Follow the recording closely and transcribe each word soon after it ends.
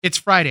It's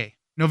Friday,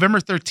 November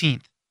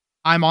 13th.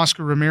 I'm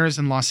Oscar Ramirez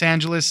in Los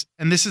Angeles,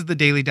 and this is the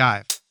Daily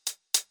Dive.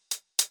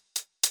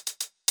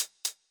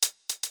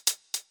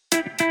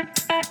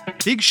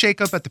 Big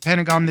shakeup at the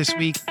Pentagon this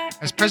week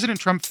as President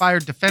Trump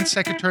fired Defense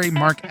Secretary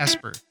Mark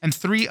Esper, and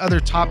 3 other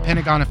top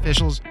Pentagon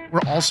officials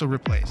were also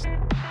replaced.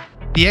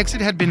 The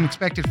exit had been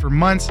expected for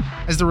months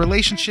as the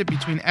relationship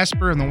between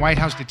Esper and the White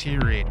House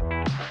deteriorated.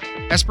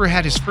 Esper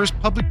had his first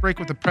public break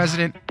with the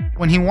president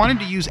when he wanted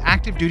to use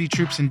active duty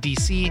troops in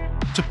D.C.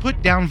 to put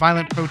down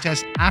violent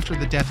protests after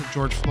the death of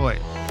George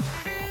Floyd.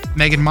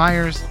 Megan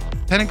Myers,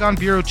 Pentagon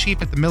bureau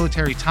chief at the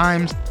Military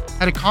Times,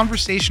 had a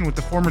conversation with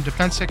the former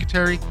defense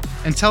secretary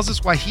and tells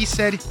us why he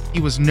said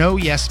he was no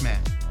yes man.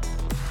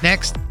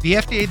 Next, the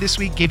FDA this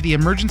week gave the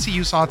emergency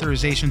use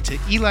authorization to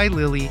Eli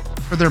Lilly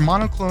for their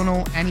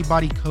monoclonal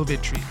antibody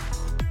COVID treatment.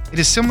 It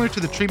is similar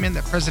to the treatment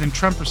that President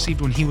Trump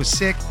received when he was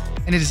sick,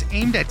 and it is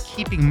aimed at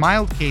keeping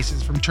mild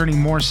cases from turning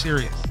more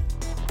serious.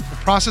 The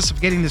process of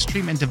getting this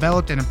treatment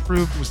developed and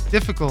approved was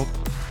difficult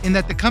in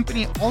that the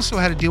company also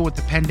had to deal with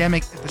the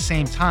pandemic at the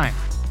same time.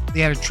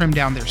 They had to trim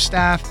down their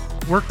staff,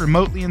 work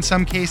remotely in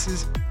some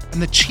cases,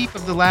 and the chief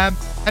of the lab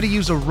had to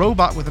use a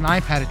robot with an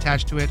iPad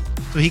attached to it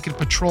so he could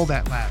patrol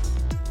that lab.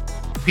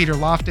 Peter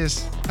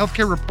Loftus,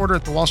 healthcare reporter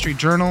at the Wall Street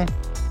Journal,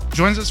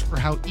 joins us for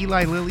how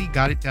Eli Lilly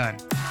got it done.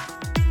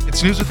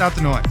 It's news without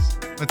the noise.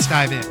 Let's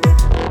dive in.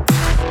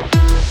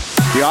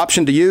 The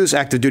option to use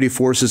active duty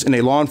forces in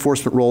a law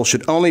enforcement role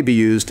should only be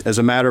used as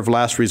a matter of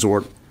last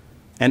resort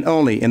and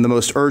only in the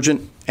most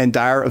urgent and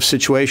dire of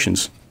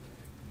situations.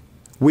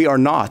 We are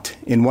not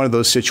in one of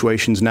those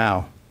situations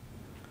now.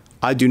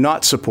 I do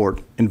not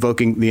support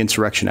invoking the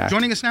Insurrection Act.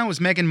 Joining us now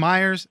is Megan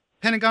Myers,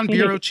 Pentagon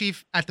bureau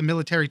chief at the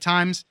Military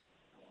Times.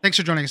 Thanks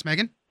for joining us,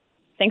 Megan.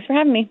 Thanks for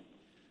having me.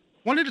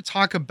 Wanted to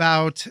talk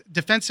about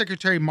Defense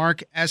Secretary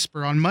Mark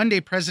Esper. On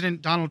Monday,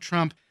 President Donald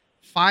Trump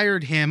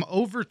fired him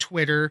over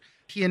Twitter.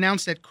 He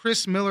announced that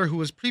Chris Miller, who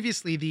was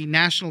previously the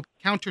National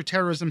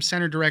Counterterrorism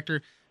Center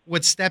Director,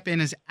 would step in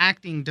as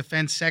acting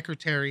Defense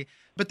Secretary.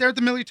 But there at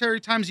the Military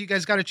Times, you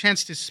guys got a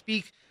chance to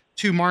speak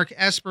to Mark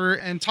Esper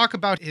and talk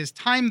about his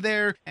time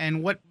there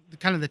and what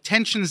kind of the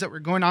tensions that were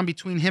going on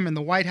between him and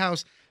the White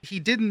House. He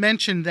did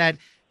mention that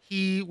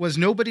he was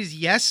nobody's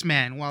yes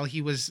man while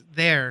he was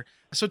there.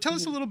 So tell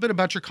us a little bit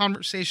about your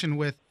conversation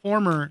with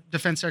former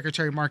Defense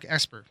Secretary Mark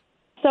Esper.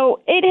 So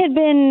it had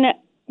been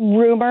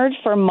rumored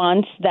for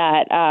months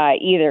that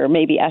either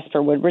maybe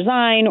Esper would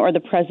resign or the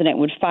president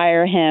would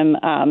fire him.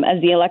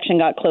 As the election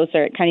got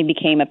closer, it kind of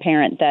became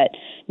apparent that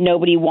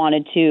nobody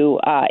wanted to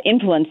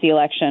influence the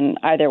election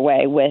either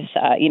way with,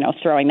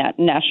 throwing that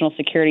national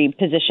security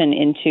position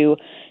into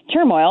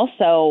turmoil.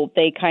 So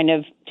they kind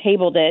of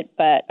tabled it.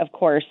 But of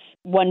course,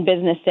 one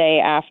business day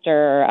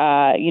after,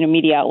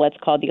 media outlets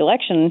called the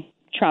election,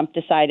 Trump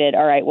decided,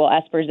 all right, well,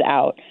 Esper's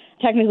out.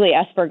 Technically,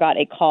 Esper got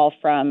a call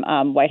from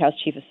White House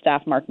Chief of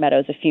Staff Mark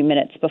Meadows a few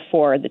minutes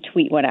before the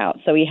tweet went out.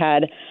 So he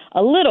had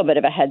a little bit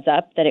of a heads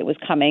up that it was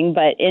coming,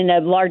 but in a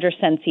larger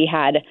sense, he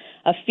had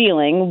a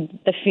feeling.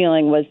 The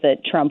feeling was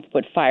that Trump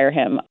would fire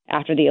him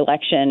after the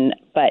election,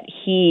 but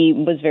he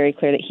was very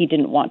clear that he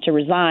didn't want to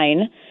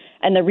resign.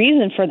 And the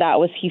reason for that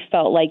was he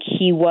felt like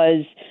he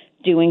was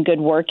doing good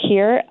work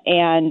here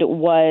and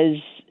was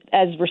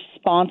as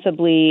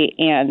responsibly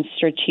and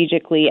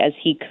strategically as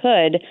he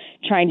could,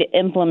 trying to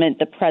implement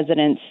the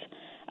president's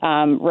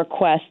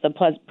requests, the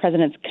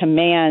president's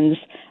commands,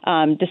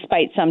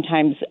 despite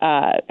sometimes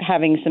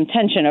having some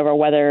tension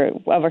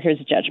over his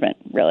judgment,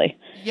 really.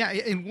 Yeah,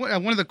 and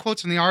one of the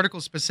quotes in the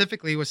article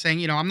specifically was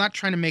saying, I'm not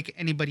trying to make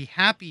anybody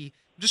happy.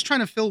 I'm just trying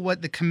to fill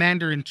what the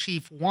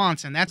commander-in-chief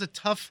wants, and that's a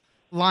tough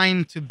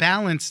line to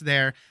balance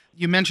there.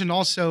 You mentioned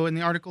also in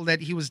the article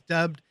that he was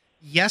dubbed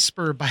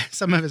Esper by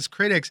some of his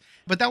critics,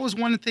 but that was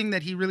one thing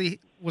that he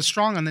really was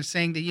strong on, that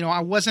saying that, I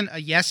wasn't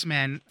a yes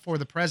man for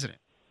the president.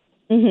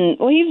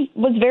 Mm-hmm. Well, he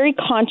was very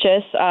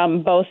conscious,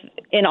 both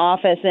in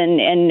office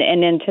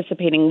and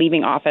anticipating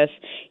leaving office.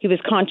 He was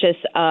conscious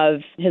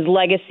of his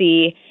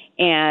legacy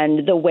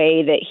and the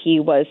way that he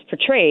was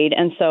portrayed.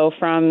 And so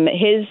from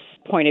his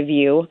point of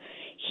view,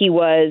 he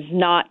was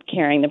not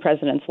carrying the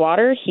president's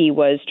water. He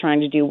was trying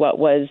to do what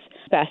was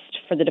best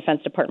for the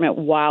Defense Department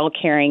while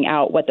carrying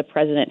out what the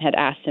president had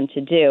asked him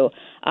to do.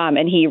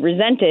 And he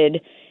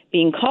resented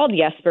being called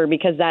Esper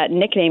because that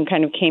nickname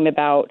kind of came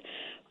about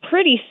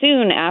pretty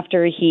soon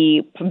after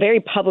he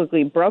very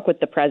publicly broke with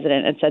the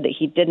president and said that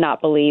he did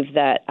not believe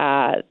that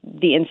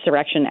the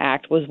Insurrection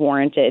Act was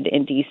warranted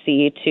in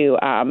D.C. to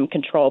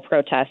control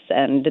protests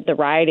and the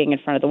rioting in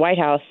front of the White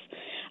House.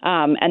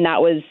 And that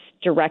was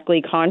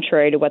directly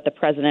contrary to what the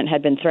president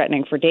had been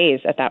threatening for days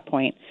at that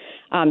point.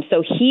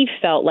 So he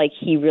felt like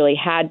he really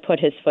had put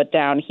his foot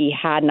down. He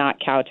had not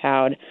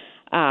kowtowed.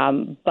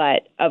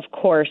 But of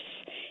course,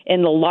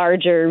 in the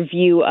larger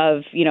view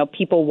of,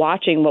 people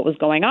watching what was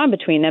going on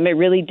between them, it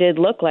really did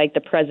look like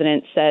the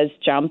president says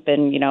jump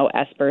and,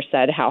 Esper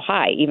said how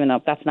high, even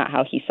though that's not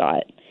how he saw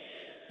it.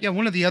 Yeah,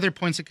 one of the other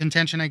points of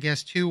contention, I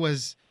guess, too,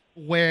 was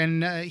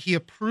when he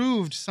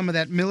approved some of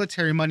that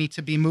military money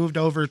to be moved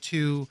over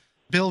to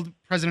build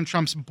President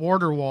Trump's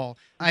border wall.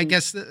 I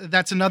guess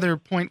that's another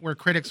point where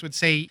critics would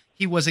say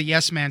he was a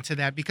yes man to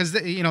that because,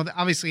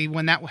 obviously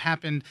when that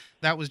happened,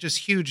 that was just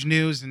huge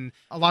news. And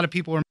a lot of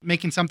people were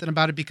making something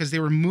about it because they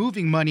were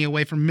moving money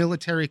away from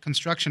military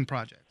construction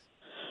projects.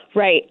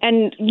 Right.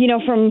 And,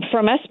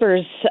 from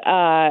Esper's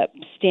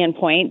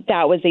standpoint,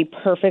 that was a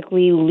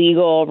perfectly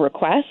legal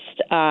request.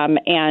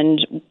 And,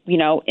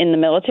 in the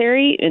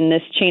military, in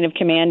this chain of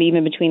command,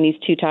 even between these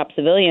two top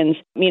civilians,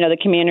 the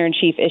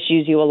commander-in-chief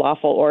issues you a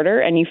lawful order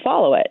and you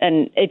follow it.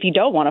 And if you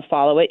don't want to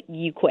follow it,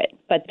 you quit.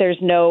 But there's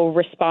no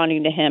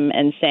responding to him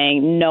and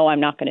saying, no, I'm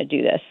not going to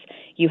do this.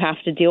 You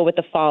have to deal with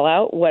the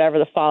fallout, whatever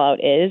the fallout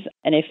is.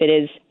 And if it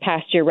is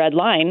past your red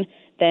line,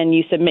 then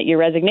you submit your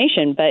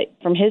resignation. But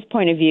from his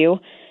point of view,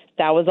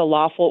 that was a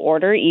lawful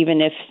order,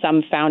 even if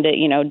some found it,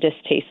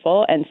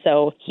 distasteful. And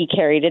so he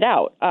carried it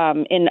out.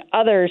 In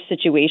other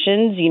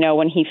situations,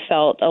 when he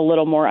felt a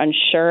little more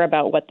unsure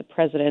about what the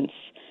president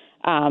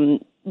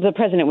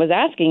was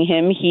asking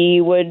him,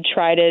 he would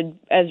try to,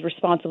 as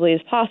responsibly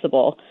as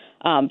possible,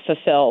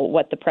 fulfill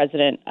what the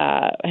president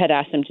had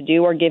asked him to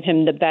do or give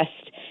him the best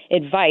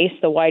advice,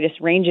 the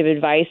widest range of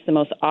advice, the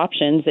most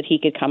options that he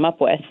could come up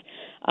with,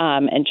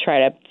 and try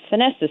to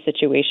finesse the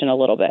situation a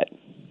little bit.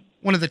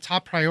 One of the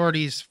top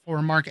priorities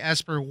for Mark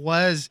Esper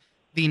was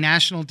the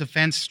national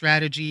defense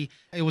strategy.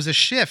 It was a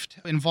shift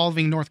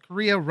involving North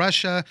Korea,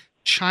 Russia,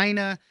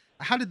 China.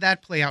 How did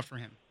that play out for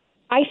him?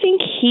 I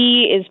think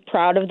he is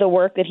proud of the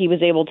work that he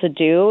was able to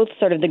do,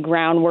 sort of the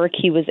groundwork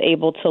he was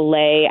able to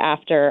lay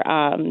after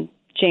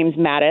James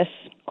Mattis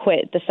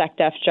quit the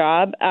SecDef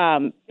job.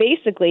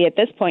 Basically, at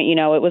this point, it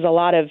was a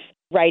lot of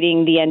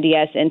writing the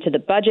NDS into the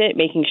budget,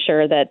 making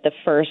sure that the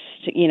first,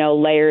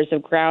 layers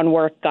of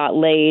groundwork got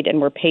laid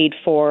and were paid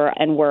for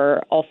and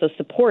were also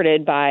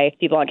supported by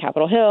people on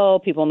Capitol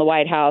Hill, people in the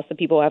White House, the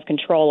people who have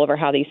control over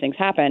how these things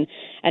happen.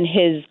 And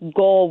his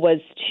goal was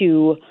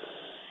to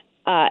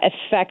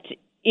effect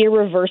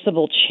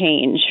irreversible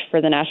change for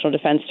the national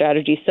defense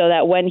strategy so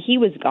that when he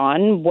was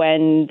gone,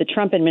 when the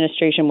Trump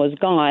administration was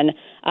gone,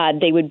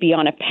 they would be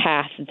on a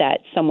path that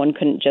someone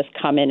couldn't just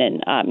come in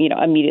and,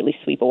 immediately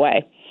sweep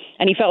away.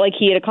 And he felt like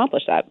he had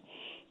accomplished that.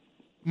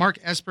 Mark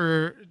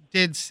Esper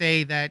did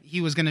say that he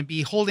was going to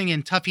be holding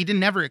in tough. He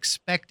never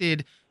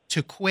expected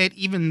to quit,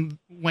 even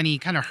when he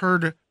kind of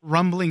heard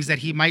rumblings that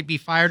he might be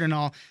fired and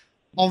all.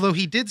 Although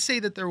he did say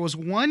that there was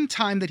one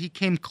time that he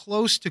came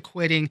close to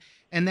quitting,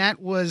 and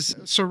that was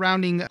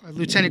surrounding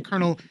Lieutenant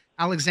Colonel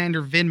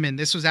Alexander Vindman.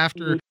 This was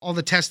after all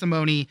the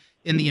testimony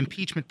in the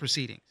impeachment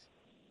proceedings.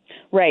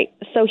 Right.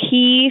 So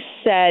he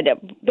said,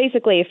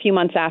 basically a few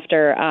months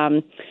after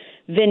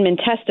Vindman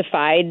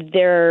testified,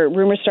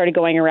 rumors started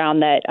going around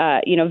that,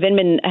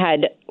 Vindman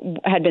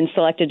had been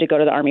selected to go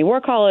to the Army War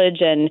College,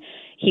 and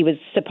he was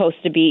supposed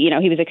to be,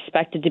 he was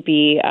expected to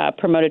be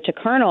promoted to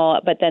colonel,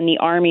 but then the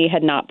Army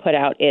had not put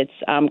out its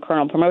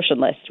colonel promotion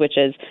list, which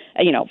is,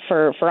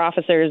 for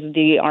officers,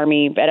 the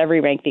Army, at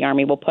every rank, the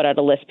Army will put out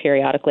a list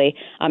periodically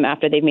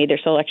after they've made their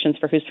selections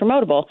for who's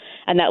promotable.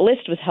 And that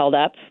list was held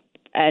up.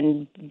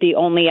 And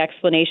the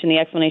explanation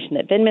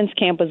that Vindman's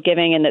camp was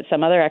giving and that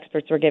some other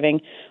experts were giving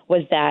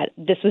was that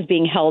this was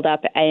being held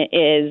up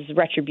as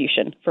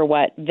retribution for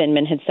what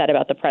Vindman had said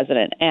about the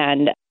president.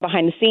 And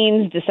behind the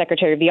scenes, the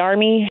Secretary of the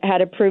Army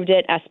had approved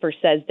it. Esper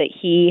says that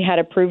he had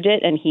approved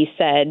it, and he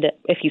said,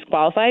 if he's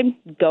qualified,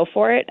 go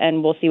for it,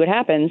 and we'll see what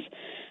happens.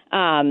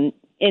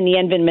 In the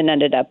end, Vindman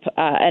ended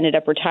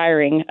up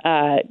retiring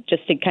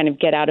just to kind of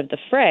get out of the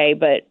fray.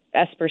 But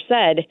Esper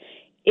said,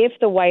 if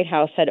the White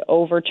House had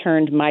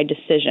overturned my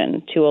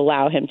decision to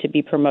allow him to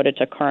be promoted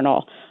to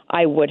colonel,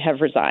 I would have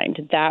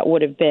resigned. That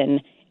would have been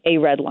a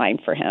red line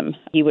for him.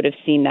 He would have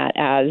seen that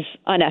as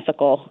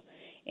unethical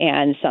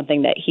and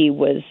something that he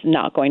was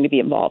not going to be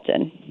involved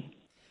in.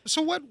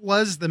 So what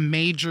was the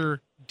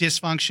major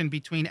dysfunction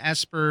between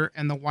Esper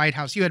and the White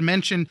House? You had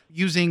mentioned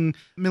using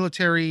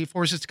military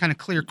forces to kind of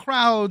clear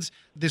crowds.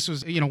 This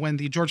was, when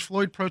the George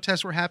Floyd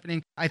protests were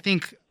happening. I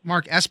think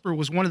Mark Esper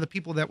was one of the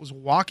people that was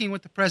walking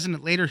with the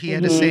president. Later, he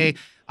had to say,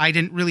 I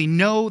didn't really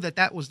know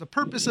that was the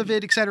purpose of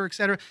it, et cetera, et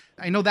cetera.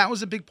 I know that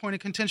was a big point of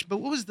contention,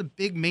 but what was the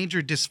big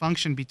major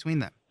dysfunction between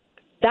them?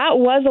 That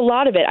was a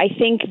lot of it. I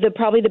think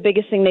probably the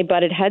biggest thing they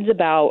butted heads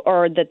about,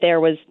 or that there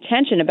was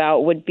tension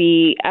about, would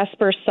be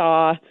Esper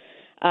saw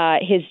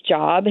his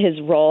job, his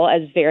role,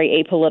 as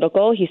very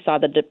apolitical. He saw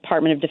the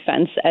Department of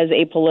Defense as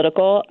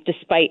apolitical,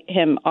 despite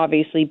him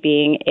obviously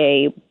being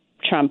a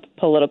Trump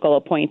political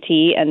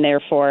appointee and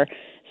therefore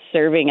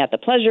serving at the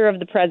pleasure of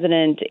the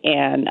president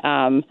and,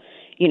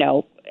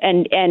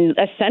 and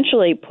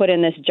essentially put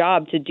in this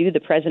job to do the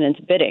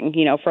president's bidding,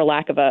 for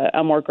lack of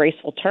a more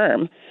graceful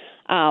term.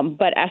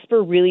 But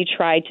Esper really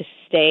tried to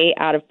stay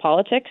out of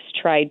politics,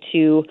 tried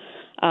to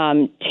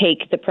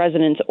take the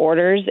president's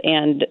orders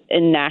and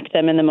enact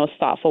them in the most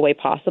thoughtful way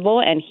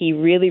possible. And he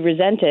really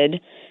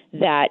resented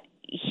that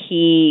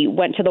he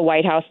went to the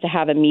White House to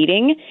have a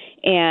meeting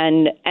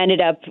and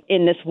ended up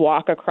in this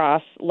walk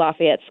across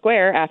Lafayette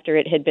Square after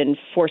it had been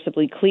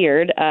forcibly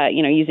cleared,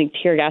 using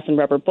tear gas and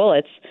rubber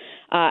bullets,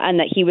 and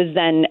that he was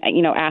then,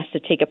 asked to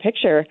take a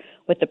picture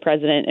with the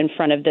president in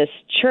front of this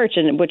church,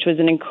 and which was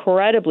an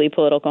incredibly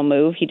political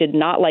move. He did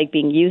not like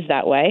being used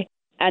that way.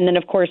 And then,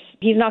 of course,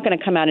 he's not going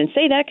to come out and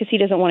say that because he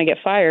doesn't want to get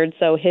fired.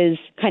 So his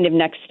kind of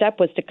next step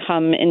was to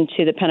come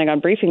into the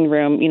Pentagon briefing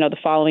room, the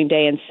following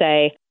day and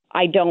say,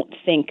 I don't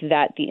think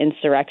that the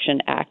Insurrection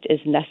Act is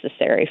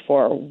necessary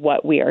for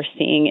what we are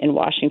seeing in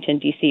Washington,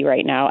 D.C.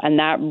 right now. And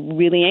that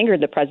really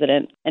angered the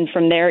president. And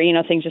from there,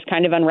 things just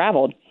kind of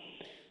unraveled.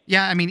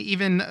 Yeah, I mean,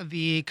 even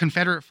the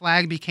Confederate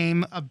flag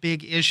became a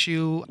big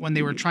issue when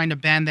they were trying to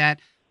ban that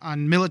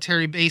on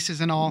military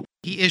bases and all.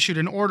 He issued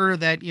an order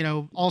that,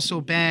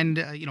 also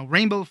banned,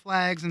 rainbow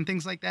flags and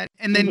things like that.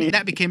 And then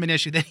that became an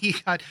issue. Then he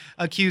got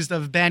accused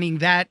of banning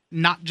that,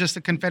 not just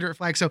the Confederate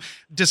flag. So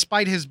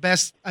despite his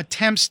best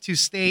attempts to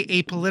stay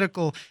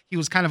apolitical, he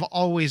was kind of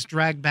always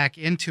dragged back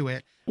into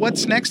it.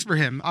 What's next for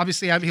him?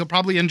 Obviously, he'll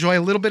probably enjoy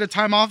a little bit of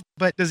time off,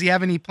 but does he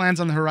have any plans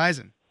on the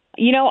horizon?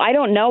 I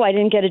don't know. I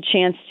didn't get a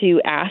chance to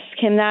ask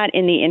him that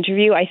in the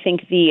interview. I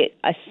think the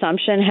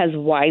assumption has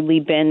widely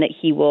been that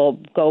he will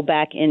go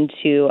back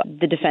into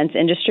the defense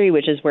industry,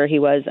 which is where he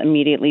was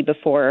immediately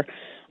before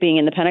being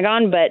in the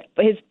Pentagon. But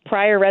his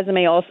prior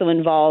resume also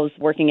involves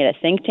working at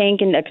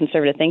a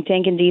conservative think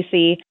tank in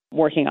D.C.,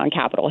 working on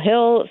Capitol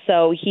Hill.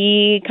 So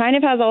he kind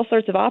of has all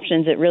sorts of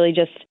options. It really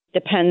just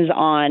depends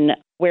on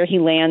where he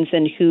lands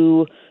and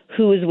who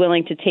is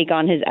willing to take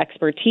on his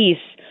expertise,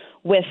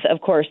 with, of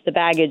course, the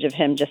baggage of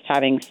him just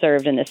having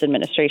served in this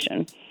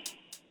administration.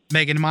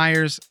 Megan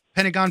Myers,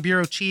 Pentagon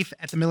Bureau Chief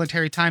at the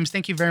Military Times.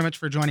 Thank you very much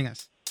for joining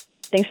us.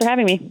 Thanks for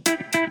having me.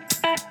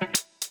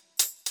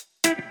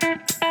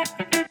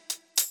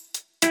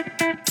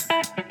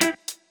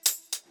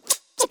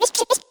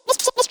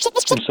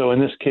 And so in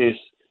this case,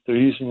 they're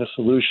using a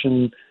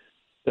solution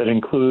that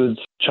includes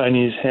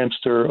Chinese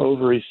hamster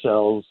ovary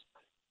cells.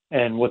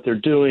 And what they're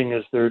doing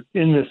is they're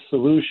in this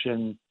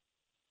solution.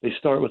 They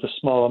start with a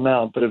small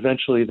amount, but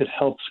eventually that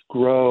helps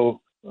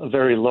grow a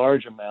very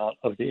large amount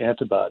of the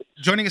antibodies.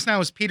 Joining us now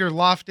is Peter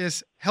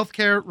Loftus,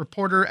 healthcare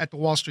reporter at the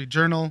Wall Street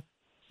Journal.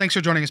 Thanks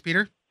for joining us,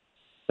 Peter.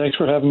 Thanks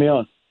for having me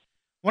on.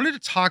 Wanted to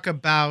talk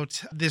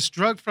about this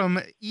drug from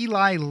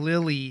Eli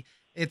Lilly.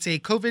 It's a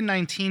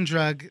COVID-19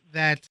 drug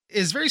that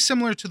is very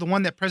similar to the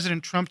one that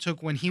President Trump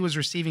took when he was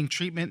receiving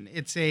treatment.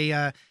 It's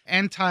a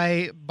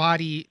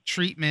antibody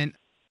treatment,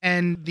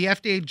 and the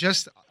FDA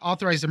just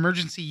authorized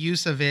emergency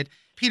use of it.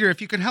 Peter,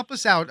 if you can help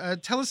us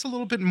out, tell us a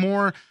little bit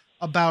more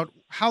about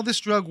how this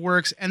drug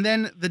works and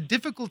then the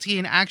difficulty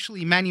in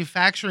actually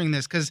manufacturing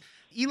this, because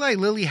Eli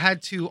Lilly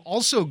had to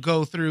also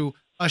go through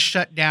a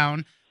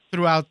shutdown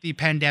throughout the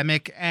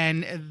pandemic,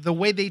 and the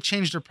way they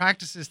changed their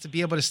practices to be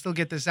able to still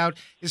get this out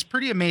is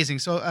pretty amazing.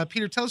 So,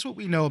 Peter, tell us what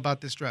we know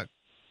about this drug.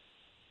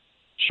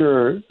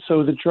 Sure.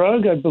 So the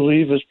drug, I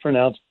believe, is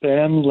pronounced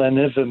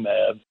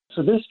bamlanivimab.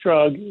 So this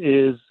drug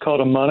is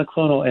called a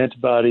monoclonal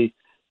antibody,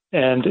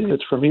 and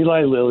it's from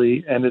Eli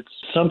Lilly, and it's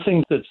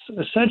something that's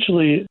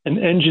essentially an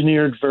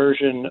engineered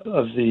version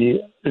of the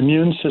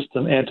immune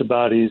system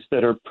antibodies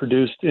that are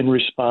produced in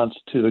response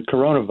to the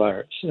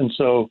coronavirus.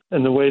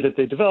 And the way that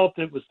they developed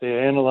it was they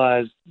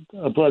analyzed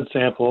a blood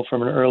sample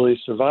from an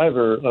early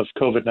survivor of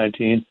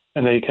COVID-19,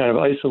 and they kind of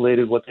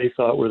isolated what they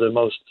thought were the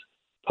most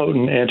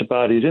potent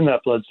antibodies in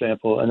that blood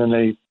sample, and then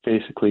they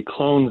basically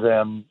cloned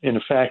them in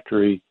a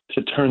factory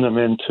to turn them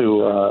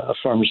into a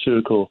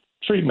pharmaceutical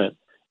treatment.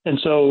 And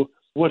so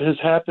what has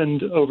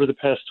happened over the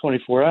past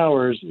 24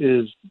 hours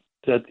is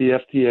that the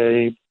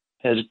FDA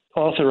has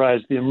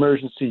authorized the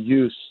emergency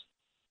use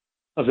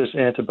of this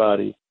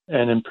antibody,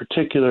 and in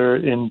particular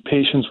in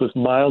patients with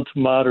mild to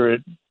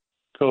moderate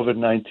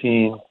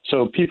COVID-19.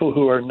 So people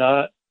who are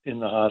not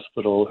in the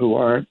hospital, who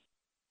aren't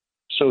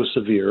so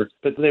severe,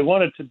 but they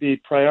want it to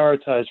be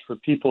prioritized for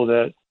people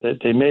that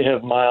they may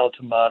have mild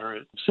to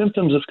moderate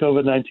symptoms of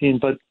COVID-19,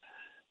 but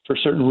for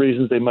certain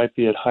reasons they might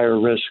be at higher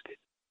risk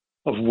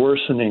of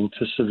worsening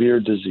to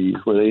severe disease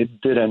where they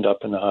did end up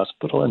in the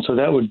hospital. And so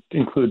that would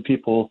include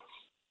people,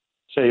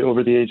 say,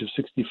 over the age of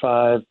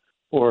 65,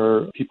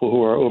 or people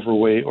who are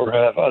overweight or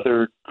have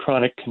other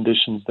chronic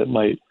conditions that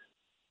might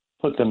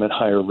put them at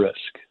higher risk.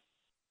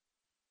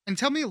 And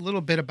tell me a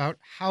little bit about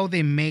how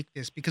they make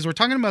this, because we're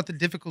talking about the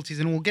difficulties,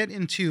 and we'll get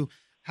into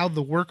how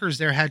the workers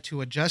there had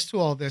to adjust to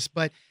all this.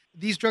 But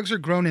these drugs are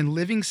grown in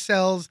living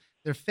cells.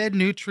 They're fed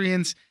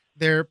nutrients.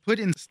 They're put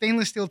in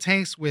stainless steel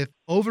tanks with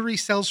ovary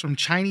cells from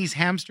Chinese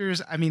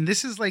hamsters. I mean,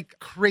 this is like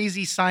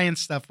crazy science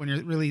stuff when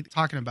you're really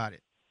talking about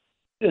it.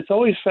 It's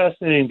always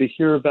fascinating to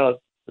hear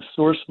about the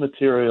source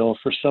material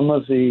for some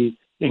of the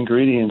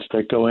ingredients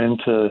that go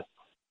into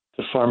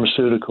the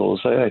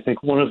pharmaceuticals. I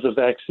think one of the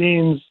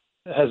vaccines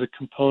has a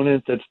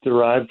component that's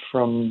derived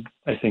from,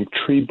 I think,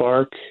 tree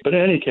bark. But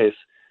in any case,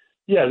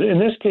 yeah, in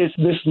this case,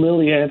 this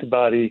Lilly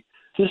antibody,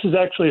 this is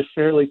actually a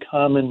fairly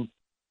common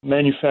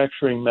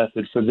manufacturing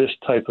method for this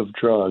type of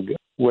drug,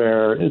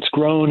 where it's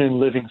grown in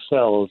living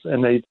cells,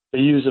 and they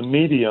use a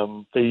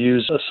medium, they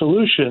use a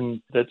solution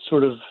that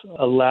sort of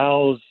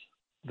allows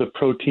the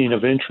protein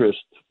of interest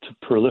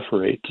to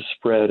proliferate, to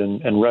spread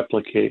and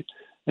replicate.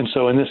 And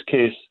so in this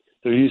case,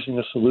 They're using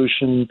a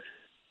solution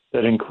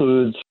that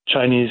includes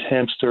Chinese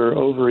hamster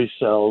ovary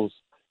cells.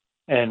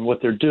 And what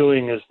they're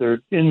doing is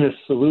they're in this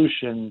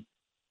solution,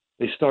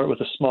 they start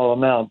with a small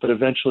amount, but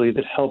eventually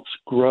it helps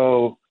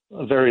grow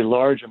a very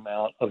large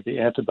amount of the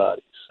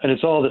antibodies. And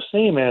it's all the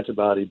same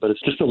antibody, but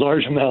it's just a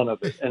large amount of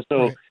it. And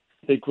so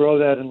they grow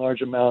that in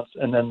large amounts,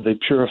 and then they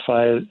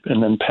purify it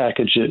and then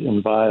package it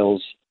in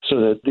vials so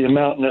that the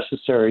amount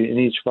necessary in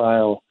each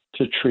vial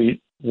to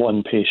treat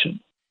one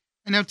patient.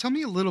 And now tell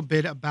me a little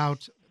bit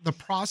about the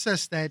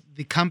process that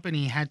the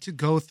company had to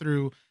go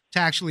through to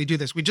actually do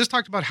this. We just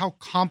talked about how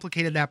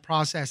complicated that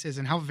process is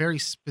and how very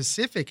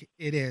specific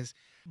it is.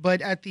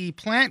 But at the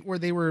plant where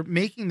they were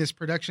making this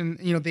production,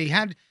 they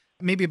had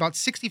maybe about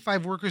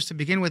 65 workers to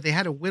begin with. They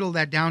had to whittle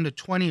that down to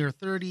 20 or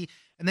 30.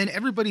 And then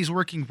everybody's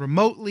working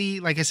remotely.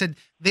 Like I said,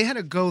 they had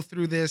to go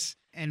through this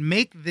and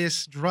make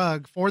this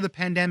drug for the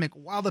pandemic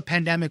while the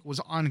pandemic was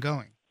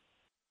ongoing.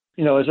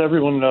 As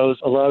everyone knows,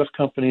 a lot of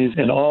companies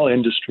in all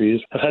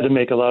industries have had to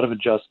make a lot of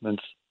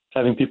adjustments,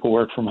 having people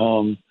work from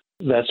home,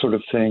 that sort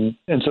of thing.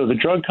 And so the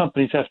drug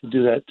companies have to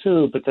do that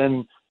too, but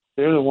then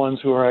they're the ones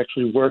who are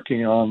actually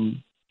working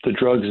on the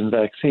drugs and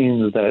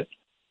vaccines that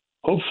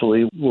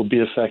hopefully will be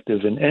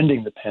effective in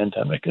ending the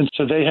pandemic. And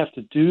so they have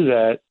to do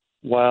that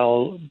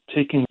while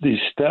taking these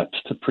steps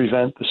to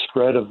prevent the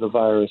spread of the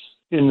virus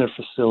in their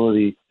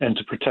facility and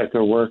to protect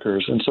their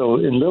workers. And so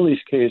in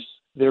Lilly's case,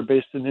 they're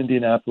based in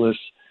Indianapolis,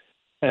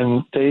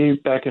 and they,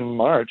 back in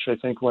March, I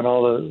think, when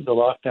all the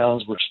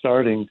lockdowns were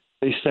starting,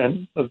 they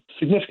sent a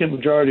significant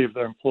majority of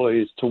their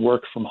employees to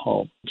work from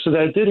home. So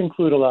that did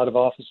include a lot of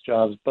office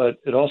jobs, but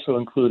it also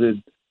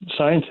included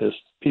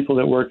scientists, people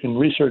that work in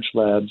research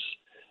labs.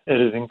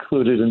 And it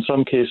included, in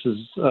some cases,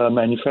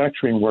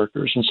 manufacturing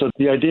workers. And so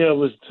the idea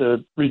was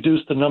to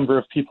reduce the number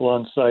of people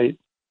on site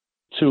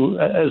to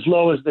as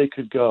low as they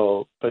could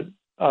go. But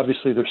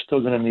obviously, they're still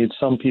going to need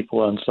some people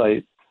on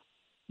site,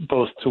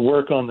 both to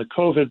work on the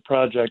COVID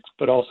project,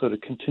 but also to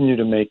continue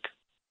to make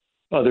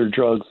other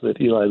drugs that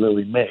Eli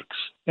Lilly makes.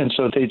 And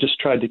so they just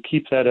tried to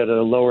keep that at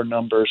a lower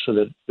number so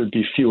that there'd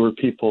be fewer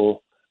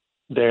people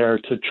there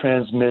to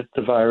transmit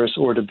the virus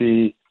or to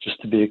be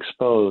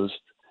exposed.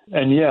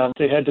 And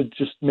they had to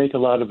just make a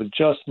lot of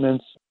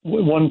adjustments.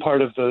 One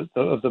part of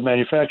the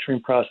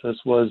manufacturing process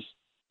was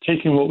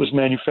taking what was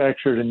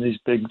manufactured in these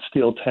big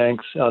steel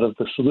tanks out of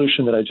the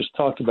solution that I just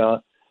talked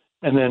about,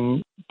 and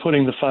then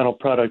putting the final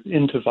product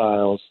into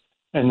vials.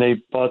 And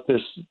they bought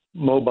this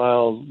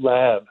mobile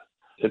lab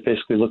that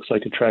basically looks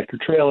like a tractor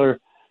trailer,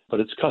 but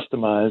it's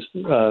customized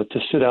to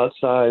sit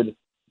outside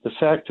the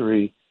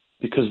factory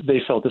because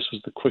they felt this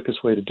was the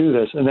quickest way to do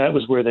this. And that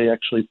was where they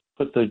actually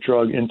put the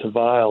drug into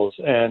vials.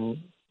 And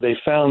they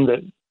found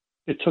that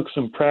it took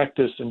some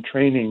practice and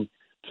training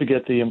to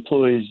get the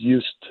employees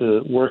used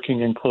to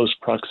working in close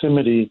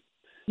proximity,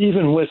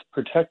 even with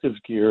protective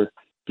gear,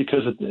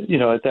 because, at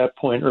that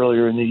point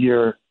earlier in the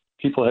year,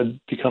 people had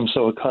become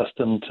so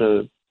accustomed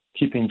to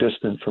keeping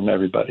distant from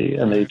everybody,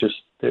 and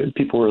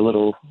people were a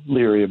little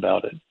leery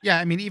about it. Yeah,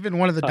 I mean, even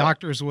one of the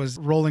doctors was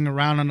rolling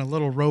around on a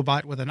little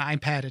robot with an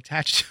iPad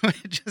attached to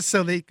it just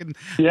so they can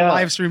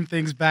live stream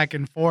things back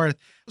and forth.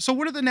 So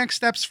what are the next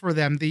steps for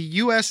them? The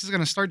U.S. is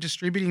going to start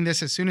distributing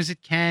this as soon as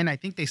it can. I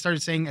think they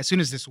started saying as soon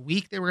as this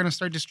week they were going to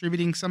start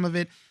distributing some of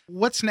it.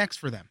 What's next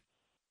for them?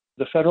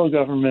 The federal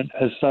government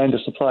has signed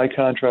a supply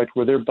contract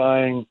where they're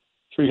buying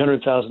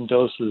 300,000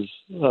 doses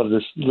of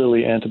this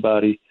Lilly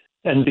antibody.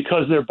 And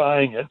because they're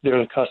buying it,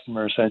 they're the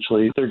customer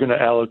essentially, they're going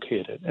to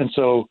allocate it. And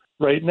so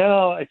right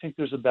now, I think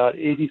there's about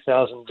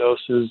 80,000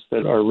 doses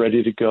that are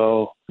ready to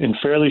go in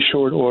fairly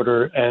short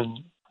order. And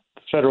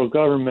the federal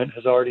government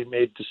has already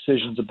made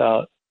decisions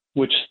about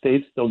which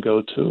states they'll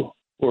go to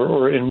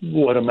or in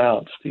what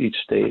amounts to each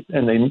state.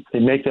 And they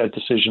make that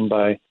decision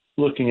by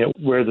looking at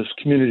where this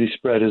community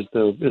spread is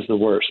the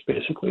worst,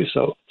 basically.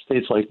 So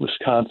states like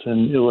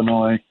Wisconsin,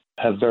 Illinois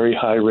have very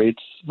high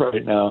rates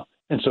right now.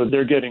 And so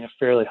they're getting a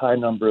fairly high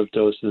number of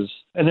doses.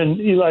 And then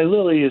Eli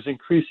Lilly is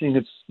increasing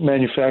its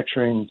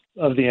manufacturing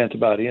of the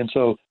antibody. And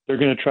so they're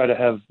going to try to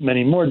have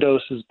many more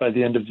doses by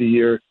the end of the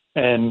year.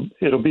 And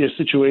it'll be a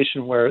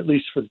situation where, at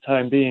least for the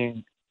time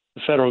being,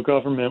 the federal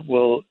government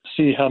will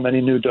see how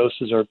many new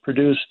doses are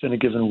produced in a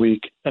given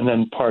week and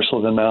then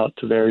parcel them out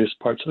to various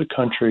parts of the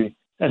country.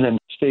 And then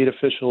state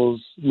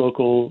officials,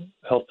 local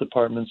health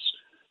departments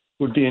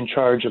would be in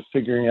charge of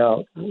figuring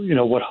out,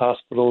 what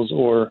hospitals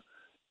or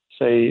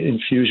say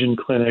infusion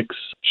clinics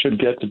should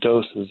get the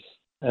doses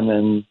and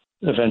then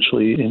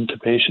eventually into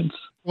patients.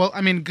 Well,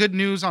 I mean, good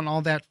news on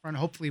all that front.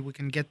 Hopefully we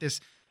can get this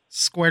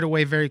squared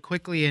away very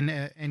quickly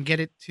and get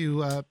it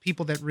to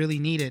people that really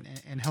need it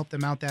and help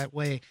them out that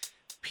way.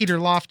 Peter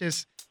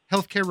Loftus,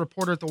 healthcare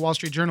reporter at the Wall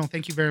Street Journal,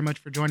 thank you very much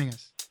for joining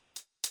us.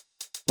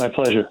 My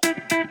pleasure.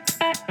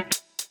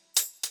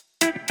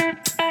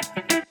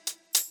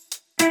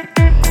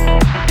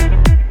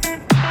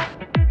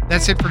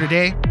 That's it for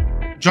today.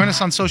 Join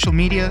us on social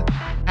media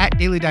at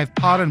Daily Dive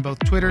Pod on both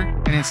Twitter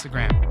and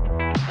Instagram.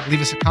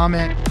 Leave us a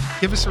comment,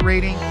 give us a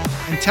rating,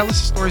 and tell us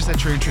the stories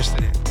that you're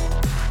interested in.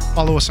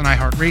 Follow us on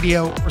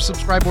iHeartRadio or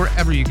subscribe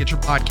wherever you get your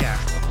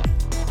podcast.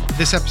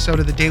 This episode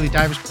of The Daily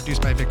Dive is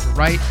produced by Victor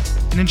Wright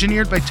and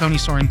engineered by Tony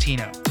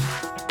Sorrentino.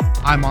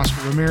 I'm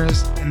Oscar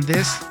Ramirez, and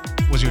this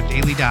was your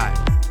Daily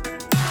Dive.